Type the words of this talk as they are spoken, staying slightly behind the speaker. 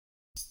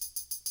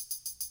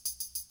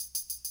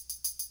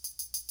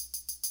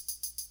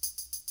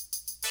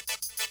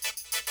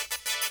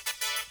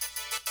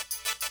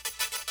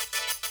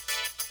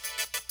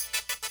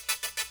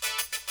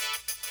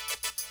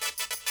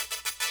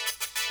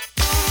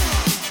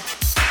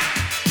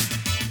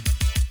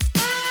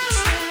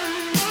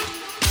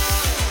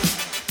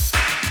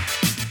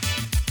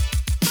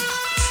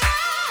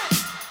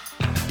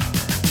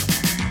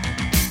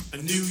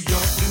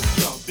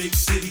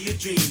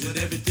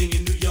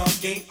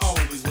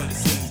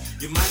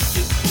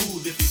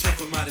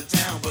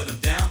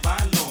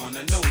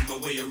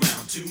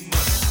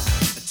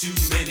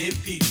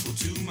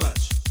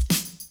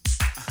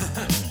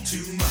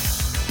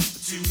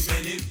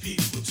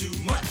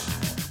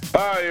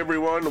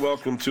everyone.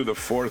 Welcome to the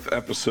fourth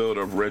episode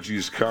of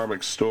Reggie's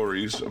Comic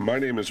Stories. My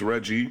name is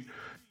Reggie.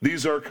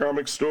 These are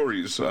comic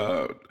stories,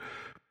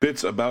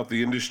 bits about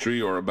the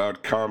industry or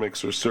about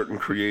comics or certain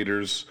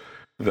creators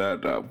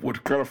that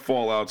would kind of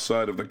fall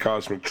outside of the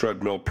Cosmic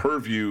Treadmill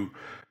purview,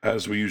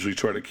 as we usually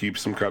try to keep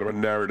some kind of a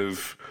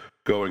narrative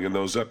going in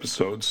those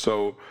episodes.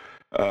 So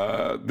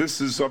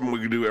this is something we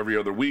can do every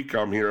other week.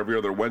 I'm here every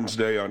other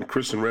Wednesday on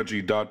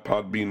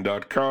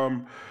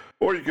chrisandreggie.podbean.com,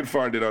 or you can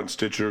find it on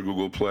Stitcher,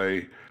 Google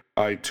Play,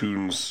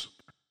 iTunes,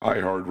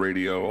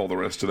 iHeartRadio, all the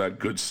rest of that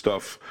good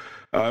stuff.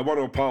 I want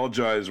to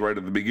apologize right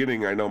at the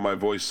beginning. I know my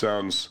voice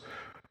sounds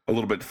a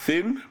little bit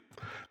thin.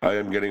 I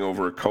am getting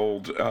over a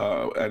cold,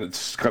 and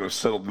it's kind of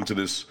settled into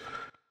this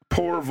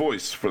poor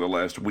voice for the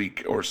last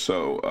week or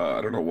so. I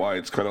don't know why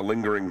it's kind of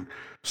lingering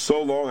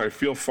so long. I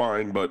feel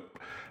fine, but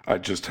I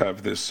just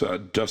have this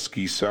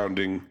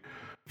dusky-sounding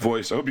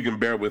voice. I hope you can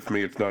bear with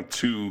me. It's not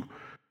too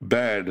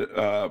bad,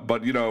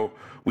 but, you know,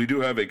 we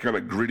do have a kind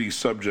of gritty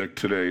subject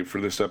today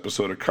for this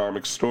episode of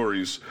Comic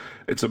Stories.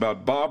 It's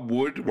about Bob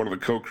Wood, one of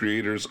the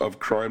co-creators of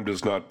Crime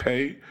Does Not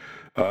Pay,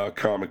 a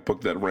comic book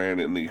that ran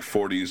in the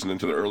 40s and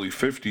into the early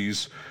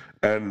 50s,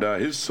 and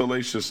his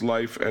salacious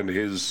life and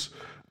his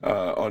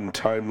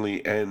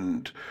untimely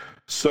end.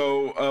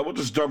 So we'll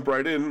just jump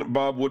right in.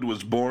 Bob Wood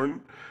was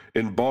born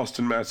in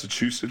Boston,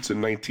 Massachusetts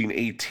in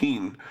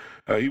 1918.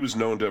 He was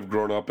known to have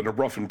grown up in a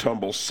rough and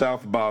tumble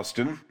South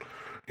Boston.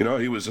 You know,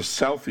 he was a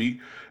Southie.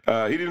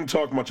 He didn't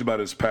talk much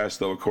about his past,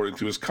 though, according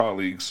to his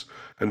colleagues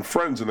and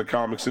friends in the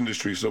comics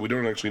industry, so we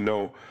don't actually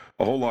know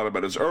a whole lot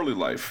about his early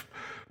life.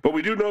 But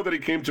we do know that he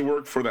came to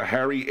work for the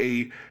Harry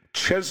A.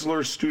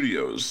 Chesler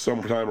Studios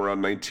sometime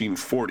around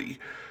 1940.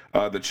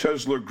 The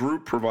Chesler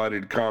Group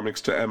provided comics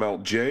to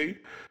MLJ,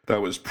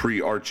 that was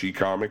pre-Archie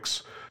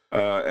Comics,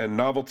 and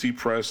Novelty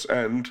Press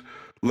and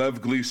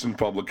Lev Gleason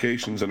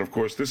Publications. And, of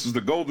course, this is the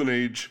golden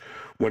age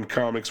when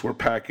comics were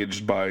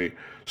packaged by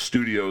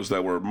studios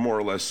that were more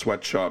or less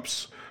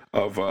sweatshops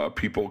of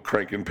people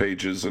cranking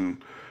pages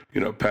and, you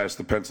know, pass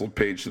the penciled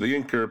page to the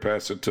inker,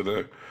 pass it to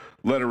the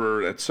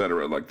letterer,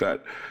 etc., like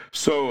that.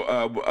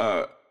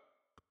 So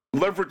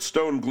Leverett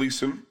Stone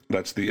Gleason,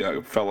 that's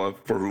the fella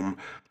for whom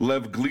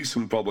Lev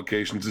Gleason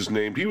Publications is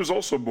named. He was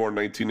also born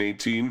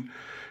 1918.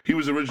 He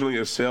was originally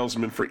a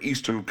salesman for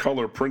Eastern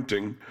Color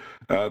Printing.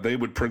 They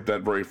would print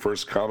that very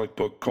first comic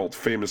book called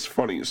Famous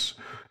Funnies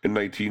in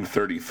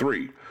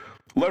 1933.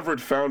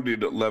 Leverett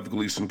founded Lev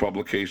Gleason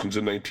Publications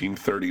in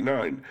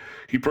 1939.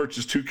 He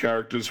purchased two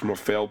characters from a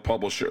failed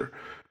publisher.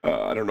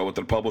 I don't know what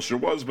the publisher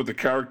was, but the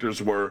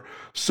characters were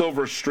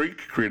Silver Streak,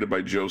 created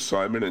by Joe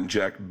Simon and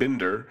Jack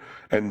Binder,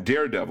 and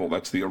Daredevil.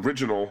 That's the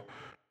original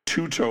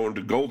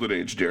two-toned Golden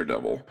Age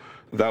Daredevil.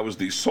 That was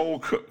the sole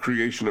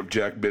creation of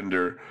Jack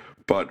Binder,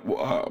 but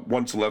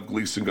once Lev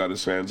Gleason got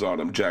his hands on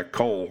him, Jack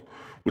Cole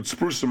would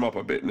spruce him up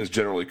a bit and is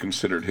generally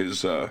considered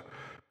his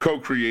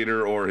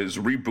co-creator or his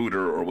rebooter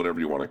or whatever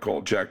you want to call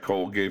it. Jack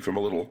Cole gave him a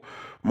little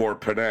more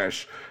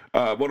panache.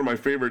 One of my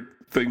favorite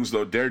things,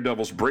 though,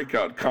 Daredevil's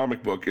breakout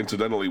comic book,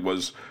 incidentally,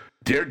 was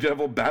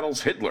Daredevil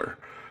Battles Hitler.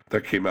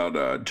 That came out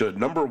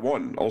number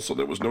one. Also,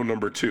 there was no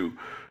number two.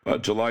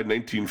 July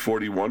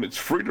 1941. It's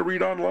free to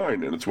read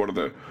online, and it's one of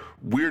the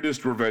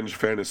weirdest revenge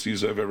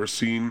fantasies I've ever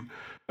seen.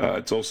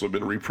 It's also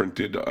been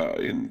reprinted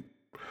in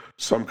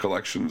some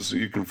collections.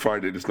 You can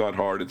find it. It's not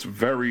hard. It's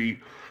very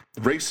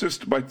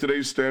racist by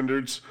today's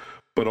standards,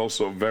 but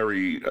also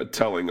very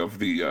telling of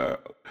the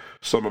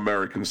some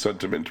American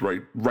sentiment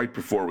right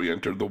before we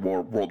entered the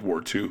World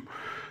War II.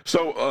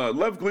 So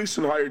Lev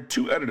Gleason hired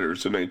two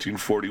editors in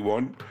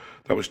 1941.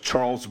 That was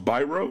Charles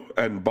Biro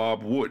and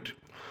Bob Wood.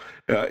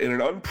 In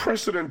an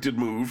unprecedented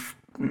move,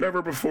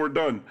 never before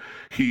done,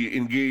 he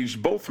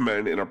engaged both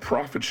men in a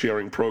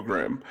profit-sharing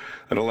program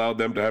that allowed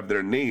them to have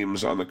their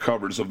names on the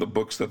covers of the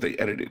books that they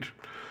edited.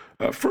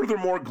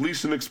 Furthermore,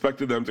 Gleason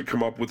expected them to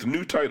come up with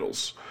new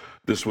titles.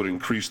 This would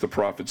increase the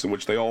profits in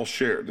which they all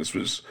shared. This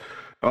was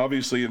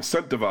obviously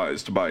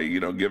incentivized by,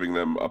 giving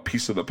them a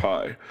piece of the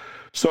pie.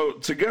 So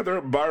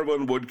together, Biro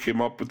and Wood came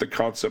up with the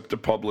concept to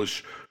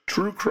publish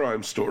true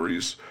crime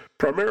stories,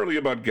 primarily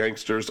about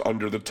gangsters,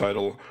 under the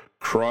title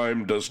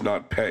Crime Does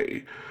Not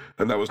Pay.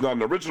 And that was not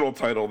an original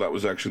title. That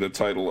was actually the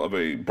title of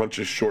a bunch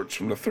of shorts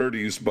from the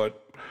 30s,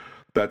 but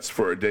that's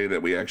for a day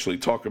that we actually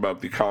talk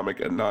about the comic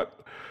and not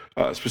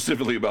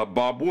specifically about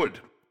Bob Wood.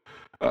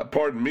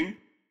 Pardon me.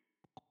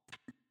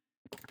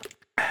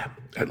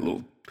 Had a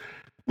little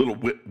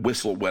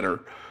whistle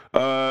wetter.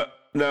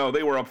 Now,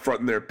 they were up front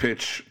in their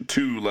pitch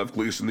to Lev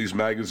Gleason. These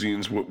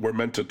magazines were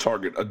meant to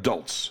target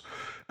adults,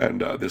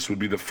 and this would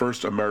be the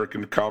first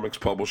American comics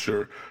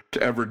publisher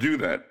to ever do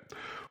that.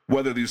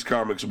 Whether these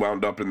comics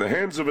wound up in the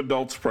hands of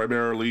adults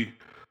primarily,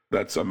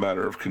 that's a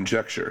matter of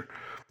conjecture.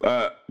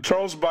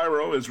 Charles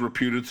Biro is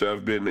reputed to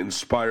have been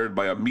inspired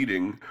by a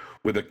meeting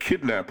with a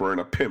kidnapper and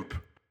a pimp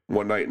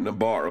one night in a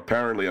bar.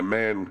 Apparently, a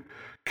man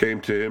came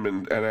to him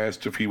and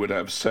asked if he would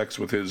have sex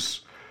with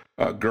his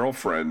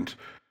girlfriend,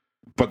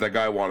 but that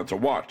guy wanted to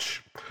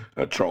watch.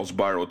 Charles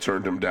Biro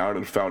turned him down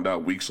and found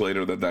out weeks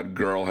later that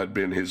girl had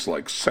been his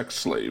sex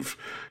slave.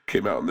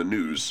 Came out in the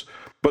news.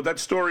 But that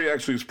story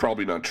actually is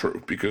probably not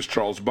true because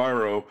Charles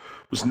Biro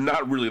was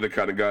not really the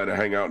kind of guy to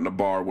hang out in a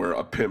bar where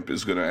a pimp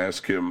is going to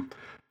ask him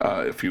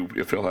if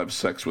he'll have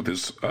sex with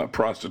his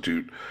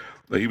prostitute.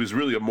 He was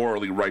really a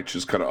morally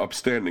righteous, kind of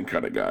upstanding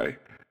kind of guy.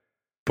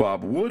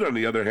 Bob Wood, on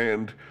the other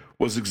hand,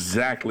 was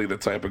exactly the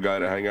type of guy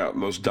to hang out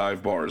in those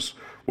dive bars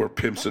where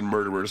pimps and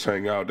murderers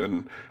hang out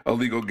and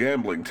illegal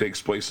gambling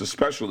takes place,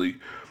 especially.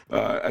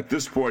 At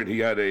this point, he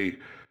had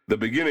the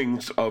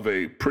beginnings of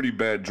a pretty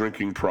bad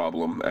drinking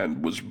problem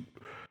and was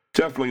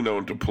definitely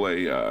known to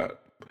play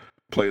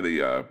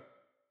the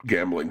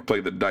gambling, play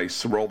the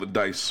dice, roll the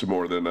dice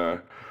more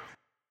than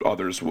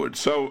others would.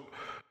 So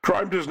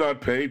Crime Does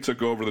Not Pay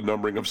took over the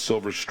numbering of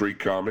Silver Streak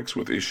Comics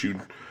with issue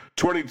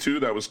 22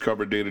 that was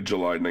cover dated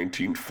July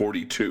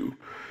 1942.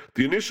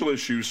 The initial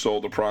issue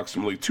sold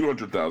approximately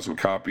 200,000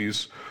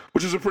 copies,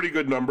 which is a pretty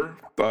good number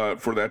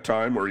for that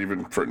time, or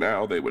even for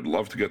now. They would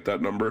love to get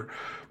that number.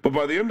 But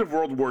by the end of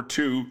World War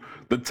II,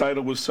 the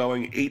title was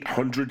selling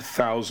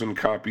 800,000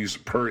 copies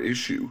per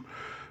issue.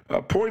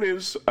 Point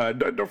is,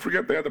 don't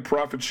forget they had the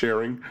profit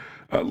sharing.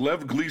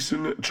 Lev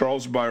Gleason,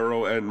 Charles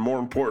Biro, and more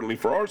importantly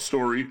for our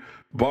story,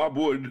 Bob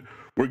Wood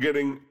were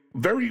getting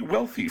very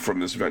wealthy from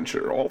this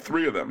venture, all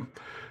three of them.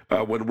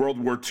 When World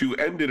War II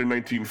ended in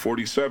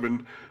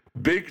 1947,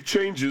 big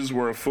changes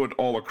were afoot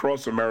all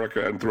across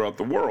America and throughout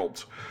the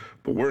world.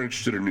 But we're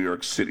interested in New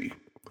York City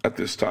at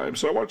this time.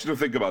 So I want you to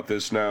think about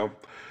this now.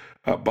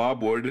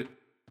 Bob Wood,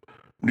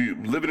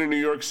 living in New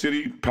York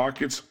City,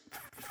 pockets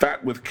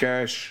fat with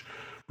cash,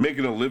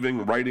 making a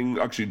living writing,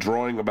 actually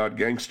drawing about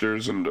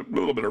gangsters and a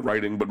little bit of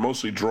writing, but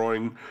mostly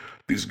drawing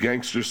these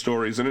gangster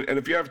stories. And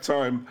if you have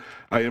time,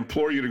 I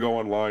implore you to go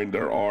online.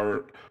 There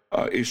are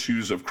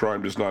issues of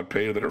Crime Does Not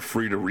Pay that are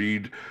free to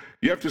read.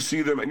 You have to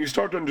see them, and you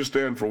start to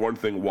understand, for one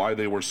thing, why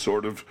they were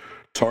sort of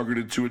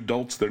targeted to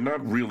adults. They're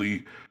not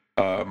really,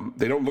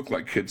 they don't look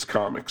like kids'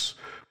 comics.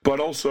 But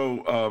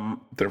also,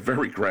 they're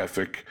very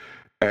graphic,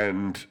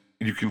 and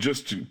you can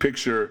just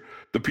picture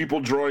the people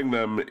drawing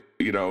them,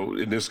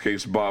 in this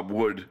case, Bob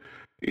Wood,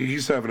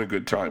 he's having a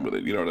good time with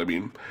it, you know what I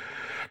mean?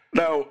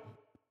 Now,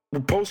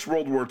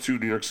 post-World War II,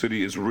 New York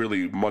City is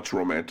really much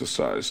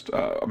romanticized.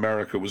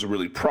 America was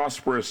really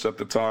prosperous at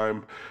the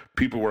time.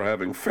 People were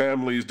having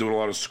families, doing a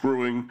lot of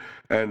screwing,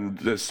 and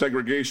the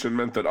segregation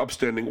meant that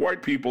upstanding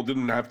white people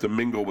didn't have to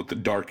mingle with the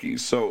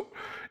darkies. So,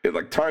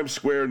 like Times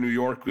Square, New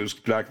York,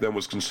 back then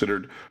was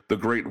considered the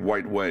Great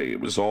White Way. It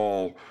was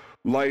all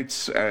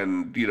lights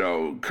and,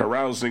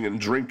 carousing and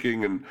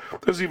drinking. And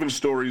there's even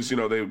stories,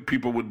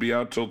 people would be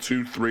out till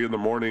 2, 3 in the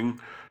morning,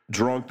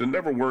 drunk and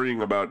never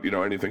worrying about,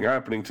 anything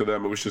happening to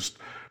them. It was just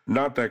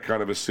not that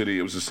kind of a city.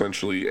 It was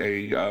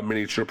essentially a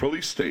miniature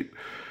police state.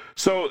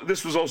 So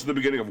this was also the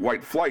beginning of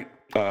white flight,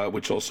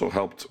 which also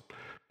helped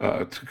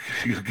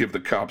to give the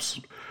cops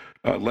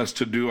less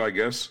to do, I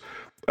guess.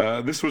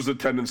 This was the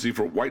tendency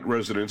for white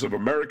residents of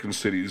American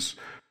cities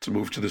to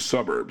move to the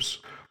suburbs,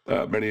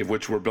 many of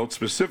which were built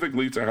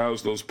specifically to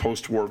house those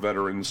post-war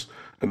veterans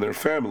and their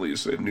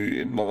families.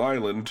 In Long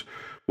Island,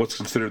 what's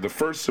considered the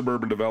first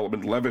suburban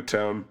development,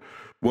 Levittown,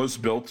 was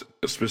built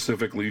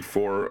specifically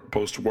for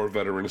post-war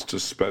veterans to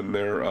spend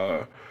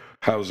their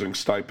housing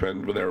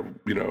stipend with their,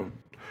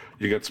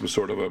 you get some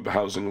sort of a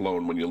housing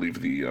loan when you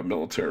leave the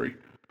military.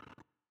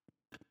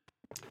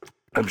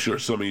 I'm sure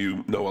some of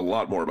you know a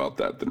lot more about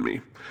that than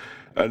me.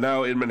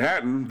 Now, in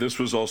Manhattan, this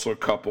was also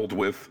coupled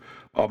with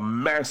a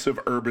massive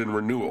urban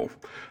renewal.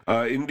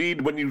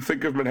 Indeed, when you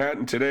think of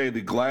Manhattan today,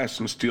 the glass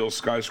and steel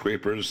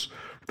skyscrapers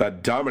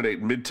that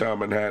dominate Midtown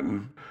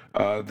Manhattan,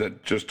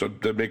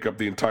 that make up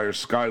the entire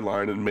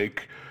skyline and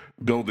make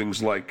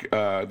buildings like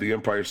the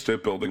Empire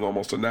State Building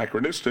almost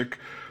anachronistic,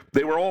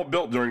 they were all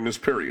built during this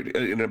period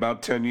in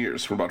about 10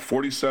 years, from about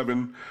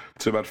 47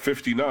 to about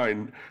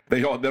 59.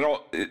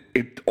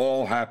 It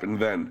all happened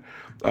then.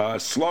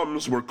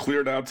 Slums were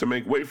cleared out to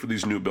make way for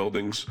these new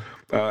buildings,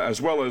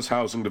 as well as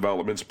housing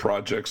developments,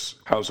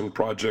 housing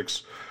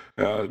projects,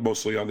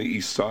 mostly on the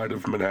east side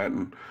of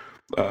Manhattan.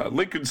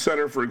 Lincoln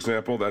Center, for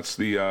example, that's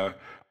the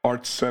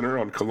Arts Center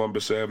on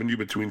Columbus Avenue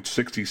between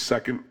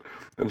 62nd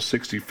and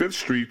 65th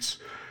Streets.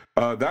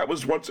 That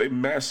was once a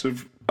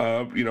massive,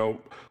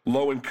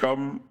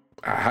 low-income,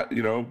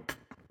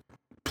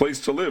 place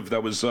to live.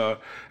 That was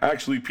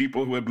actually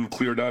people who had been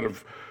cleared out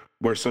of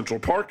where Central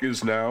Park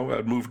is now,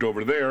 had moved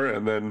over there,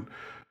 and then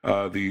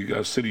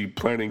the city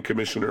planning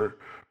commissioner,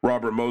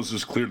 Robert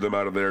Moses, cleared them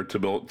out of there to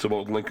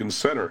build Lincoln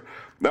Center.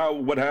 Now,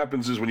 what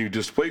happens is when you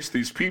displace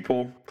these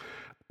people,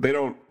 they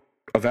don't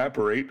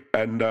evaporate,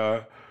 and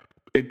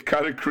it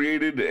kind of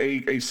created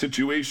a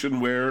situation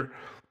where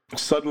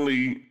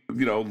suddenly,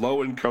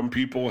 low-income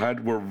people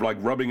were like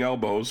rubbing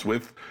elbows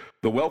with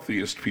the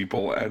wealthiest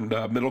people and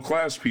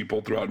middle-class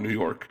people throughout New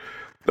York.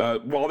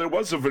 While there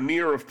was a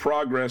veneer of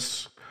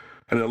progress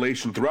and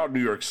elation throughout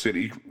New York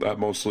City,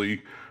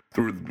 mostly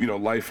through,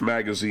 Life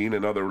magazine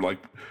and other,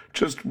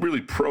 just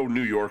really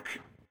pro-New York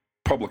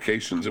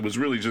publications. It was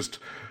really just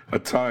a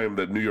time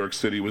that New York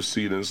City was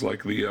seen as,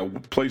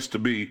 the place to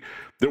be.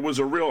 There was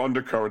a real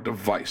undercurrent of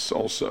vice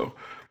also.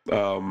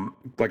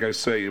 Like I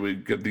say, we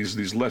get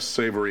these less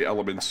savory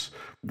elements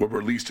were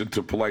released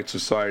into polite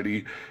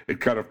society. It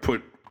kind of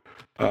put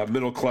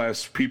middle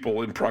class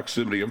people in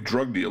proximity of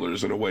drug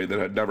dealers in a way that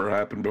had never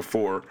happened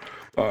before,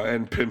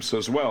 and pimps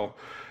as well.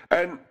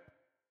 And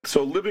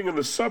so living in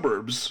the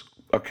suburbs,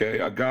 okay,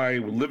 a guy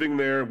living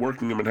there,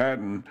 working in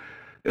Manhattan,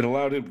 it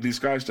allowed these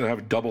guys to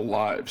have double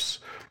lives,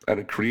 and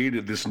it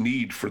created this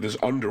need for this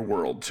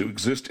underworld to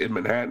exist in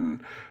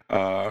Manhattan.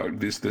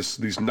 These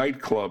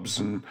nightclubs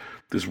and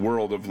this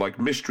world of like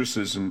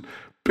mistresses and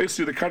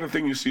basically the kind of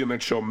thing you see in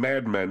that show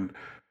Mad Men.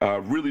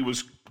 Really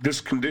was this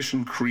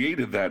condition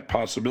created that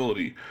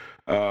possibility.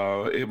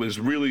 It was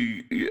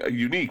really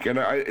unique, and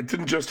it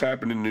didn't just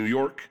happen in New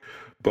York,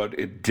 but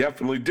it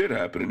definitely did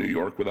happen in New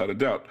York without a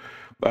doubt.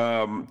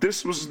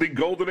 This was the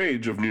golden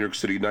age of New York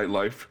City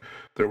nightlife.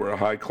 There were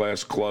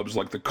high-class clubs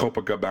like the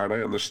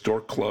Copacabana and the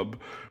Stork Club,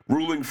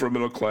 ruling for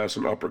middle class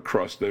and upper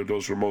crust.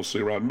 Those were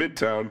mostly around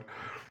Midtown.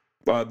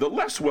 The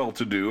less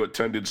well-to-do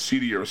attended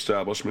seedier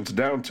establishments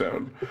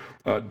downtown,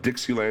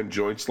 Dixieland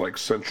joints like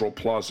Central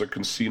Plaza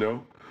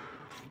Casino.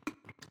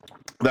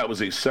 That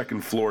was a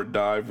second-floor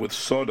dive with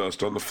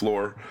sawdust on the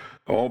floor,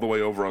 all the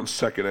way over on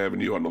 2nd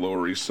Avenue on the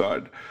Lower East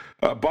Side.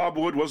 Bob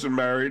Wood wasn't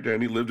married,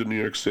 and he lived in New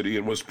York City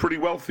and was pretty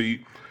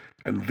wealthy,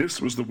 and this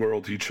was the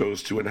world he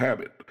chose to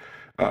inhabit.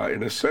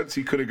 In a sense,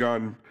 he could have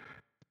gone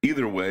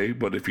either way,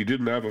 but if he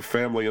didn't have a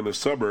family in the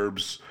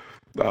suburbs,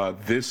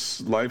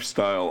 this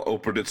lifestyle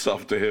opened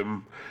itself to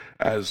him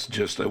as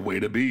just a way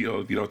to be,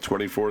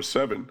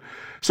 24/7.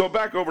 So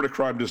back over to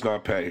Crime Does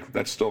Not Pay.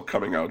 That's still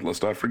coming out.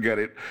 Let's not forget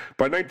it.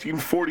 By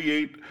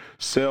 1948,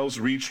 sales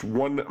reached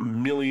 1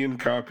 million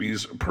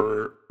copies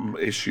per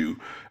issue.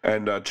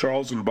 And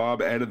Charles and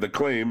Bob added the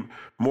claim,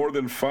 more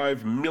than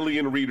 5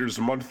 million readers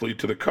monthly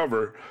to the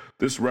cover.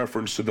 This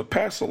reference to the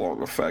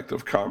pass-along effect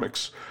of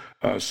comics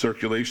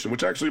circulation,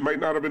 which actually might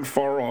not have been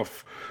far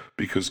off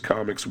because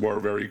comics were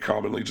very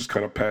commonly just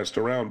kind of passed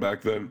around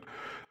back then.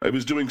 It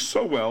was doing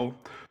so well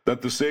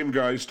that the same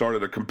guy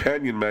started a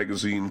companion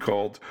magazine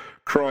called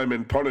Crime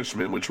and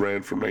Punishment, which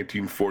ran from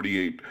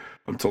 1948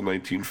 until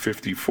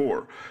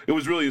 1954. It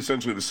was really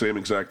essentially the same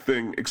exact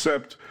thing,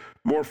 except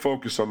more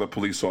focus on the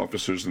police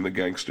officers and the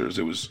gangsters.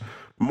 It was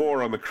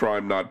more on the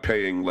crime not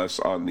paying, less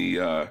on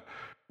the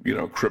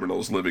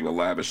criminals living a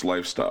lavish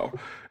lifestyle.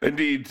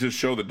 Indeed, to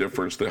show the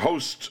difference, the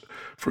host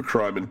for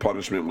Crime and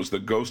Punishment was the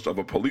ghost of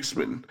a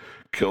policeman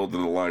killed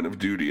in the line of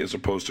duty, as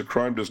opposed to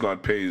Crime Does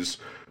Not Pay's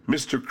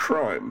Mr.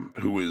 Crime,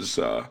 who is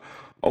a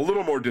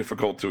little more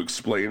difficult to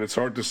explain. It's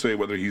hard to say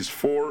whether he's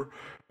for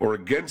or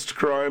against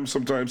crime.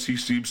 Sometimes he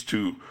seems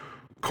to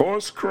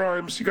cause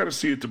crimes. You got to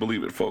see it to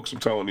believe it, folks. I'm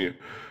telling you.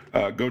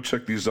 Go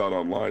check these out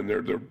online.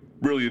 They're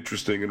really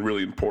interesting and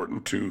really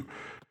important to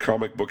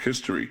comic book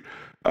history.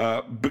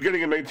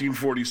 Beginning in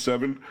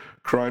 1947,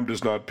 Crime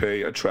Does Not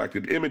Pay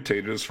attracted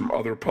imitators from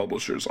other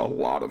publishers, a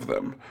lot of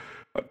them.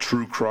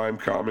 True Crime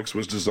Comics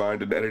was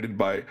designed and edited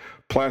by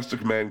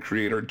Plastic Man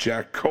creator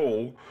Jack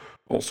Cole.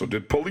 Also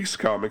did Police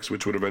Comics,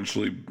 which would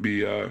eventually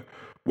be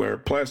where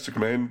Plastic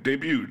Man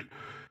debuted.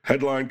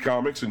 Headline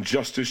Comics and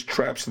Justice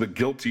Traps the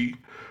Guilty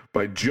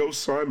by Joe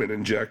Simon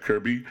and Jack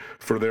Kirby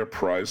for their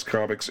Prize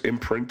Comics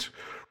imprint.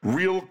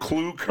 Real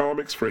Clue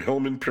Comics for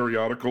Hillman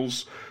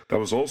Periodicals. That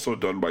was also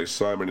done by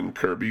Simon and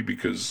Kirby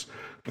because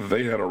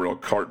they had a real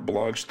carte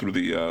blanche through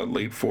the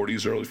late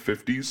 40s, early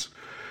 50s.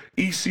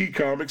 EC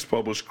Comics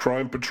published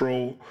Crime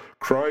Patrol,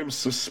 Crime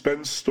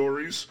Suspense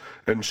Stories,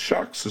 and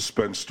Shock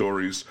Suspense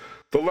Stories.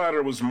 The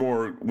latter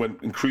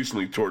went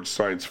increasingly towards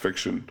science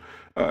fiction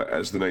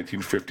as the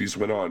 1950s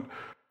went on.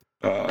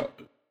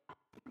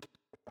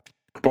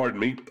 Pardon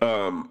me.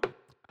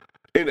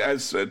 And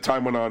as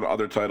time went on,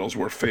 other titles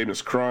were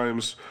Famous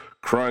Crimes,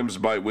 Crimes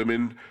by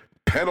Women,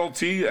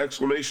 Penalty, !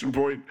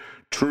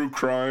 True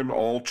Crime,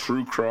 All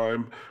True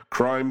Crime,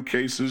 Crime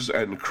Cases,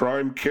 and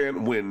Crime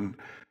Can't Win.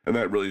 And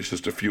that really is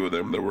just a few of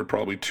them. There were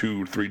probably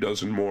 2-3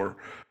 dozen more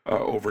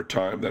over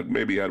time that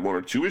maybe had 1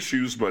 or 2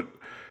 issues, but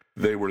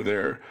they were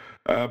there.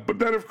 But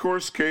then, of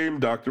course, came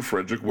Dr.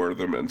 Frederick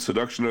Wertham and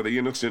Seduction of the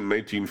Innocent in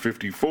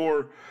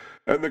 1954,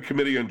 and the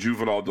Committee on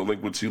Juvenile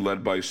Delinquency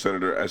led by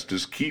Senator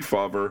Estes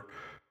Kefauver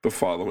the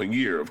following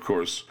year. Of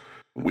course,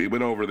 we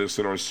went over this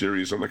in our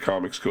series on the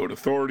Comics Code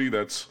Authority.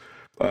 That's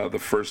the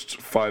first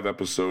 5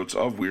 episodes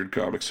of Weird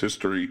Comics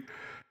history.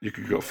 You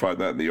could go find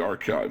that in the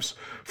archives.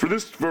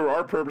 For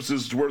our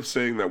purposes, it's worth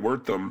saying that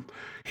Wertham,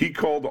 he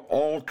called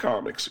all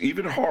comics,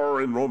 even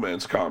horror and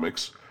romance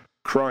comics,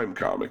 crime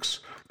comics,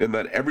 and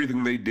that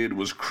everything they did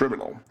was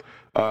criminal.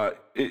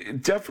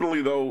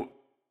 Definitely, though,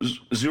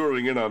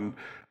 zeroing in on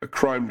A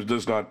Crime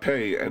Does Not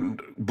Pay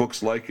and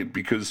books like it,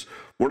 because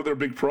one of their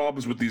big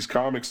problems with these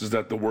comics is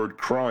that the word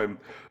crime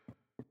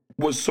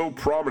was so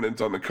prominent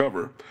on the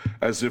cover,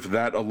 as if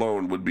that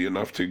alone would be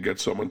enough to get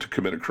someone to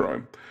commit a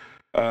crime.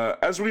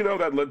 As we know,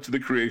 that led to the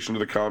creation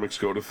of the Comics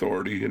Code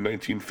Authority in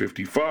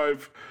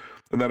 1955,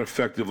 and that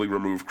effectively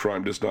removed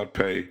Crime Does Not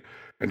Pay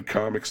and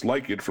comics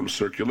like it from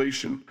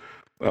circulation.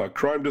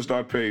 Crime Does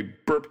Not Pay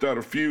burped out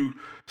a few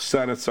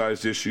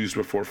sanitized issues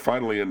before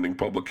finally ending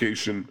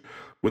publication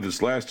with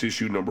its last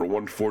issue, number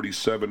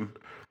 147,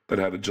 that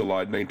had a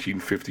July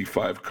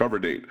 1955 cover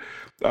date.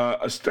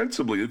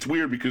 Ostensibly, it's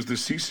weird because the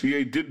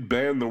CCA did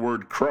ban the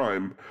word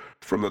crime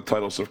from the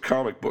titles of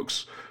comic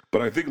books,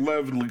 but I think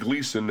Lev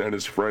Gleason and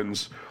his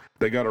friends,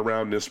 they got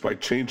around this by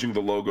changing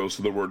the logo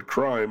so the word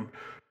crime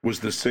was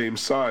the same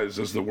size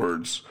as the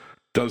words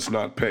does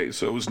not pay.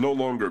 So it was no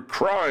longer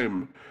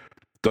crime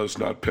does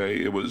not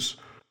pay, it was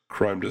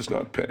crime does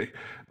not pay.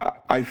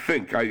 I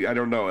think, I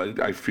don't know,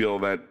 I feel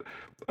that,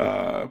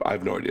 I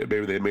have no idea.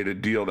 Maybe they made a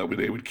deal that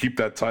they would keep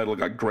that title,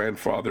 got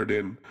grandfathered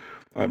in.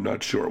 I'm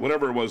not sure.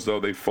 Whatever it was, though,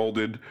 they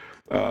folded.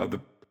 The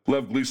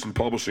Lev Gleason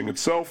Publishing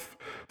itself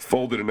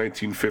folded in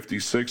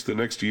 1956, the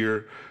next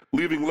year,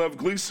 leaving Lev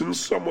Gleason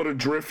somewhat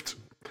adrift.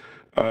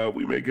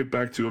 We may get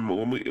back to him.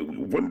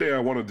 One day I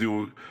want to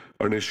do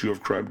an issue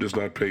of Crime Does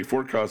Not Pay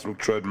for Cosmic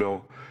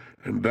Treadmill,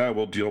 and that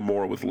will deal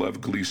more with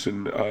Lev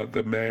Gleason,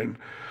 the man.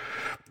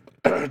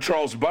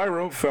 Charles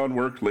Biro found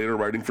work later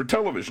writing for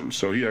television,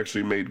 so he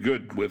actually made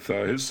good with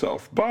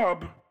himself.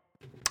 Bob,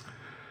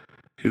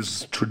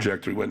 his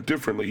trajectory went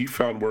differently. He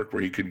found work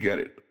where he could get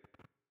it.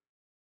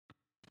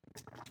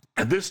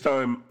 At this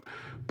time,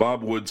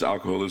 Bob Wood's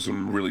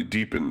alcoholism really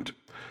deepened.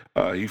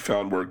 He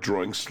found work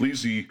drawing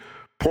sleazy,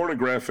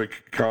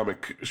 pornographic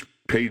comic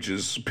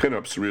pages,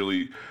 pinups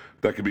really,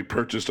 that could be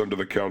purchased under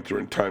the counter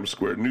in Times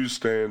Square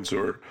newsstands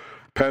or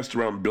passed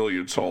around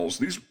billiards halls.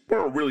 These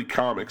weren't really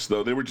comics,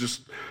 though. They were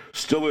just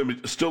still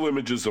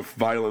images of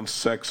violence,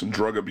 sex, and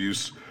drug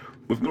abuse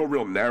with no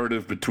real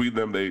narrative between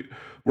them. They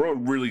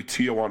weren't really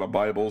Tijuana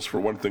Bibles. For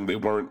one thing, they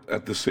weren't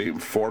at the same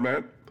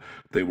format.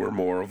 They were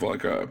more of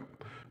like a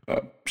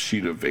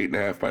sheet of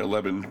 8.5 by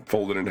 11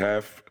 folded in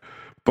half.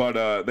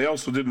 But they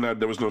also didn't have,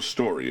 there was no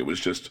story. It was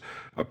just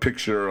a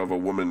picture of a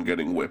woman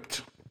getting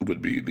whipped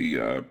would be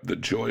the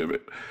joy of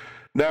it.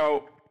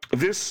 Now,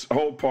 this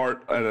whole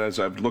part, and as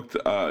I've looked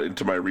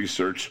into my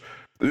research,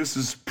 this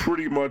is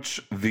pretty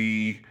much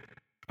the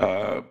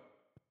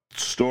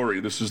story.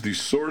 This is the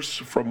source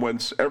from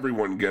whence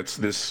everyone gets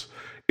this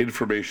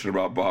information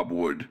about Bob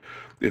Wood.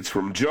 It's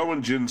from Joe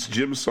and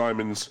Jim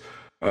Simon's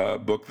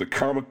book, The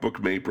Comic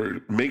Book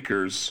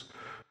Makers,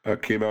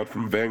 came out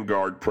from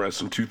Vanguard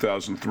Press in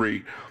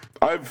 2003.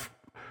 I've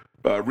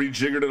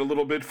rejiggered it a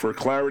little bit for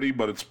clarity,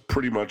 but it's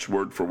pretty much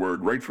word for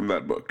word right from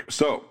that book.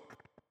 So,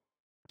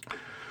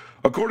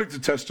 according to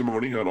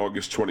testimony on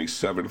August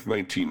 27th,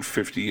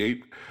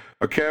 1958,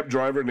 a cab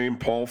driver named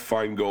Paul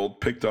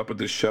Feingold picked up a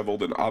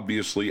disheveled and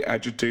obviously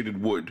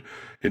agitated Wood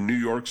in New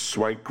York's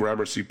Swank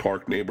Gramercy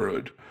Park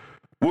neighborhood.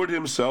 Wood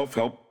himself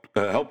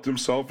helped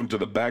himself into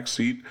the back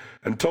seat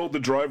and told the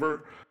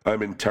driver,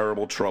 "I'm in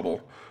terrible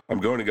trouble. I'm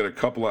going to get a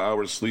couple of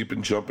hours sleep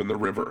and jump in the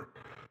river."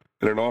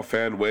 In an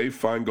offhand way,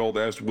 Feingold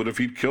asked Wood if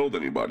he'd killed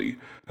anybody,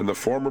 and the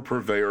former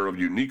purveyor of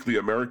uniquely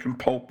American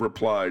pulp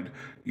replied,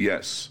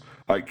 "Yes.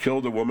 I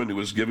killed a woman who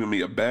was giving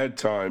me a bad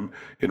time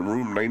in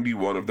room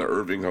 91 of the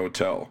Irving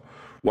Hotel.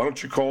 Why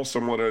don't you call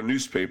someone at a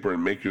newspaper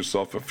and make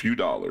yourself a few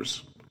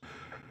dollars?"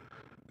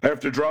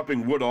 After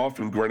dropping Wood off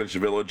in Greenwich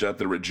Village at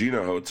the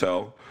Regina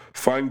Hotel,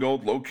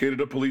 Feingold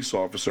located a police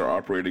officer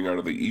operating out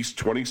of the East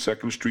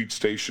 22nd Street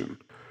station.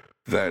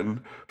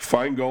 Then,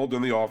 Feingold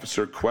and the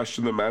officer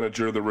questioned the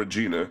manager of the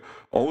Regina,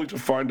 only to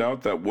find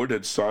out that Wood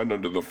had signed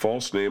under the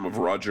false name of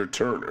Roger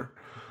Turner.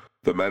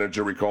 The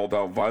manager recalled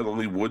how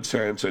violently Wood's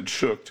hands had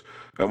shook,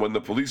 and when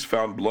the police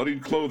found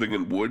bloodied clothing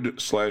in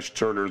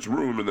Wood/Turner's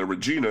room in the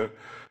Regina,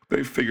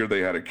 they figured they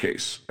had a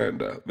case,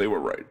 and they were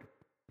right.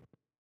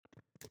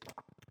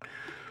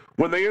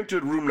 When they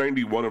entered room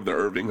 91 of the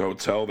Irving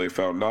Hotel, they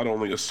found not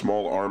only a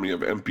small army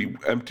of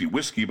empty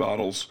whiskey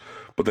bottles,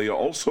 but they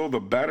also the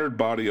battered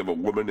body of a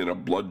woman in a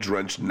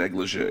blood-drenched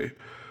negligee.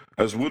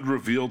 As Wood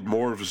revealed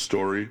more of his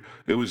story,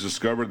 it was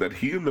discovered that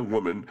he and the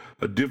woman,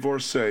 a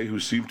divorcee who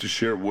seemed to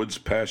share Wood's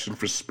passion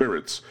for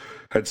spirits,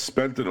 had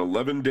spent an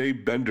 11-day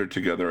bender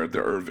together at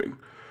the Irving.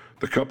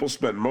 The couple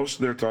spent most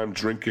of their time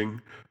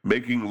drinking,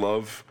 making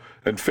love,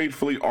 and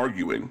fatefully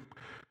arguing.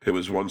 It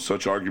was one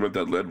such argument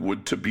that led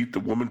Wood to beat the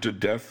woman to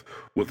death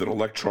with an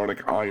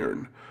electronic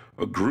iron,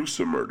 a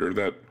gruesome murder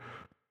that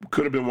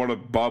could have been one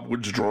of Bob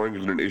Wood's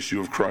drawings in an issue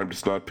of Crime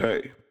Does Not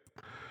Pay.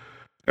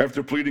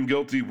 After pleading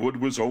guilty, Wood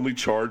was only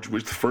charged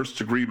with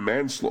first-degree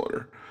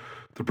manslaughter.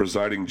 The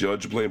presiding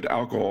judge blamed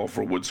alcohol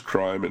for Wood's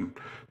crime and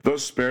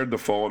thus spared the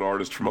fallen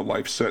artist from a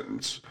life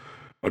sentence.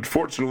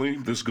 Unfortunately,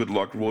 this good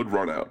luck would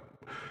run out.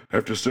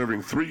 After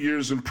serving 3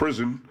 years in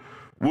prison,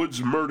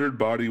 Wood's murdered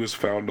body was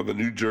found on the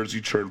New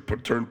Jersey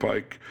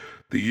Turnpike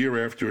the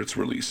year after his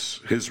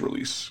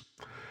release.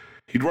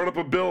 He'd run up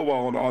a bill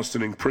while in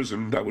Austin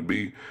prison that would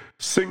be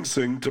Sing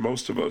Sing to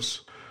most of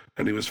us,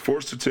 and he was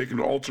forced to take an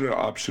alternate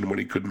option when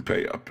he couldn't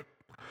pay up.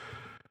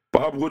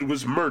 Bob Wood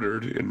was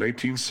murdered in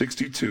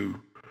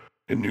 1962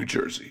 in New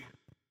Jersey.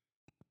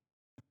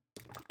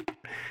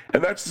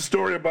 And that's the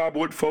story of Bob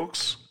Wood,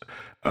 folks.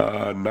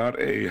 Not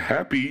a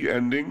happy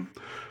ending,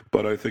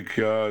 but I think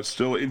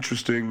still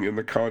interesting in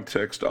the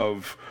context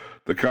of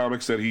the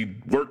comics that he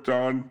worked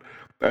on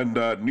and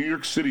New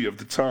York City of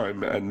the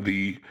time and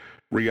the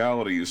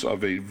realities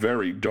of a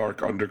very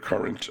dark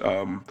undercurrent.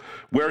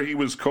 Where he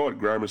was caught,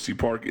 Gramercy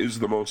Park, is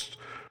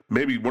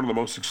maybe one of the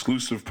most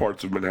exclusive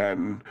parts of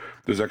Manhattan.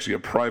 There's actually a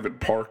private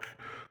park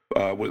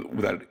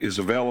that is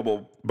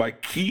available by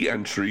key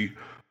entry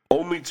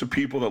only to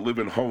people that live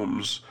in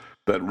homes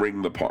that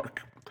ring the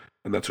park.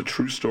 And that's a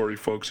true story,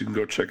 folks. You can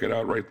go check it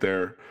out right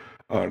there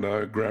on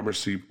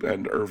Gramercy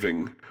and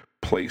Irving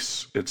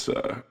Place. It's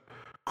a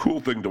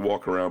cool thing to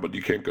walk around, but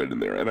you can't get in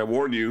there. And I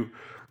warn you,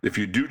 if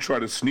you do try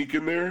to sneak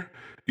in there,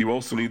 you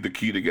also need the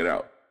key to get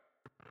out.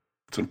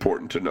 It's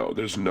important to know.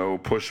 There's no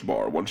push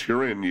bar. Once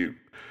you're in,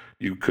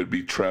 you could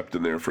be trapped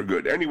in there for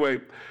good.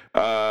 Anyway,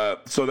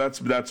 so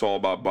that's all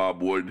about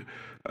Bob Wood.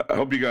 I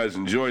hope you guys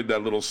enjoyed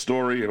that little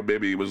story.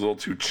 Maybe it was a little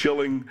too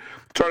chilling.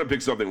 Trying to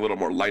pick something a little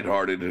more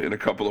lighthearted in a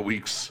couple of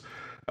weeks,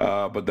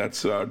 but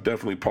that's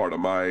definitely part of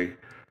my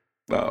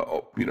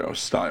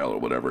style or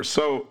whatever.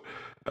 So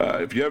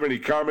if you have any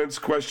comments,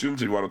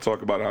 questions, you want to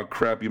talk about how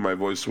crappy my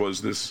voice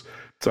was this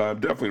time,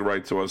 definitely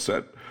write to us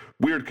at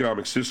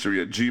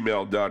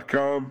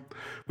weirdcomicshistory@gmail.com.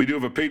 We do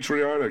have a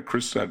Patreon at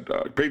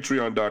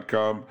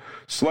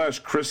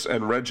patreon.com/Chris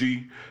and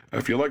Reggie.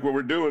 If you like what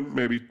we're doing,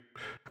 maybe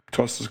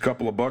toss us a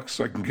couple of bucks.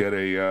 I can get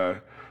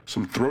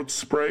some throat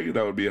spray.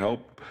 That would be a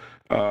help.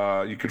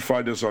 You can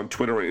find us on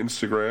Twitter and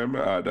Instagram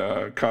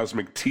at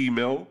Cosmic T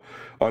Mill,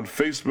 on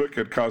Facebook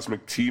at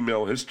Cosmic T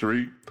Mill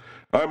History.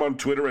 I'm on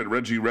Twitter at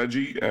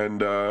Reggie,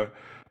 and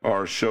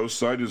our show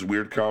site is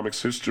Weird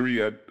Comics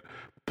History at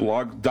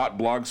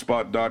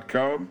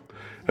blog.blogspot.com,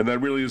 and that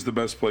really is the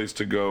best place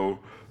to go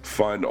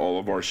find all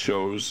of our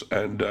shows,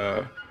 and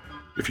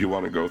if you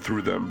want to go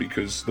through them,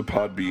 because the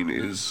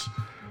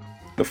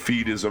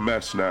feed is a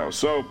mess now.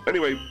 So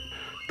anyway,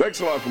 thanks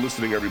a lot for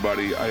listening,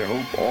 everybody. I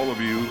hope all of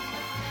you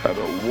have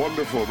a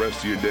wonderful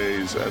rest of your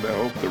days, and I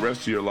hope the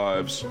rest of your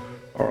lives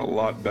are a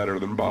lot better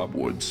than Bob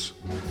Wood's.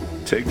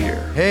 Take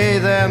care. Hey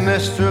there,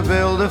 mister,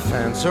 build a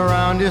fence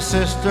around your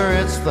sister.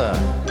 It's the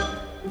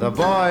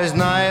boys'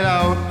 night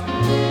out.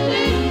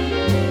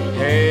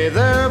 Hey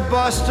there,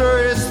 Buster,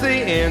 it's the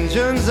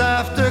engines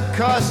after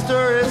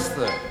Custer. It's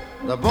the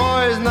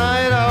boys'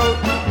 night out.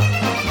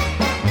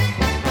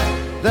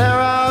 They're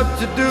out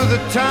to do the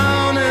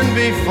town, and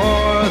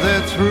before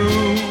they're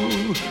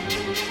through,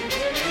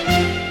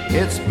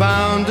 it's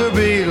bound to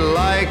be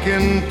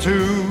likened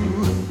to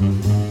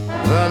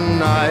the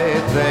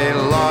night they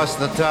lost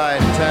the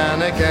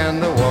Titanic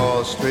and the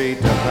Wall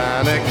Street to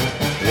panic.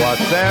 What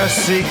they're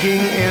seeking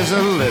is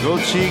a little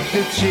cheek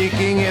to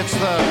cheeking. It's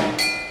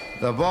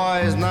the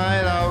boys'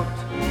 night out,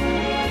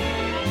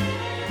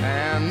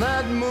 and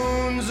that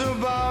moon's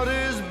about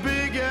as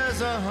big as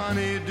a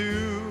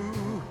honeydew.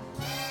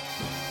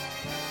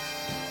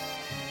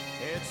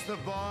 It's the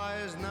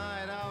boys'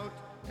 night out,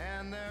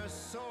 and they're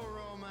so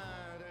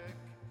romantic.